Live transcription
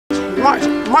March,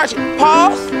 march,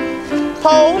 pause,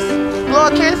 pose, blow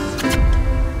a kiss.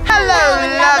 Hello,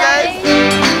 lovers.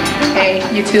 Hey,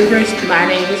 YouTubers, my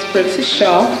name is Princess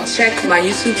Shaw. Check my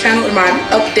YouTube channel and my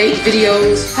update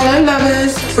videos. Hello,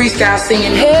 lovers. Freestyle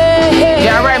singing. Hey.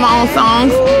 Yeah, I write my own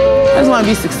songs. I just want to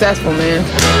be successful, man.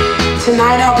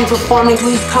 Tonight I'll be performing.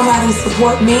 Please come out and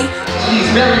support me. She's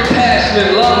very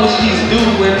passionate, love what she's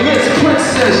doing. It's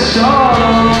Princess Shaw.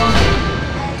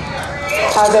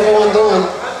 How's everyone doing?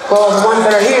 Well, the ones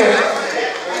that are here.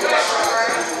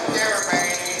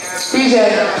 DJ,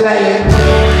 play it.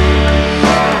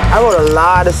 I wrote a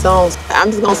lot of songs.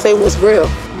 I'm just gonna say what's real.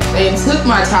 They took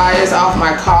my tires off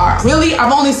my car. Really?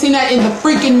 I've only seen that in the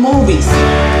freaking movies.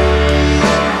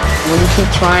 When you keep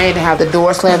trying to have the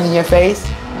door slammed in your face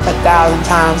 1,000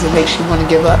 times, it makes you want to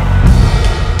give up.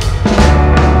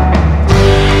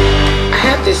 I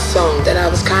had this song that I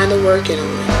was kind of working on.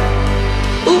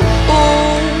 Ooh,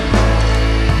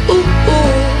 ooh, ooh,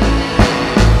 ooh.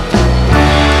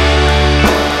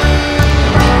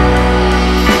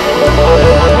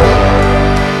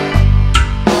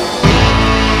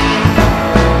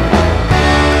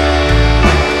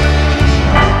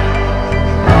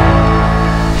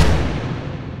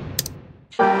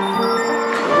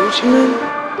 Kutiman?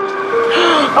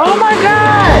 Oh my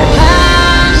God!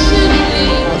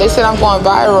 They said I'm going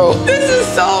viral. This is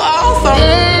so awesome.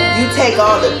 You take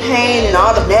all the pain and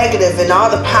all the negative and all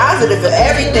the positive and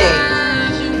everything,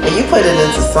 and you put it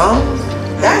into song.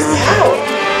 That's power.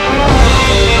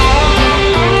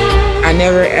 I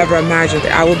never ever imagined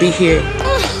that I would be here.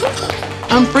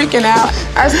 I'm freaking out.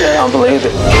 I still don't believe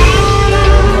it.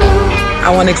 I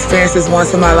want to experience this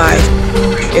once in my life.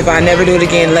 If I never do it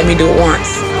again, let me do it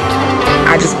once.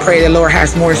 I just pray the Lord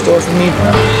has more in store for me.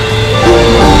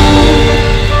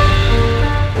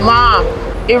 Mom,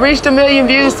 it reached 1 million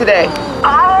views today.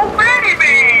 Oh,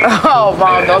 baby! Oh,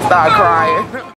 Mom, don't start crying.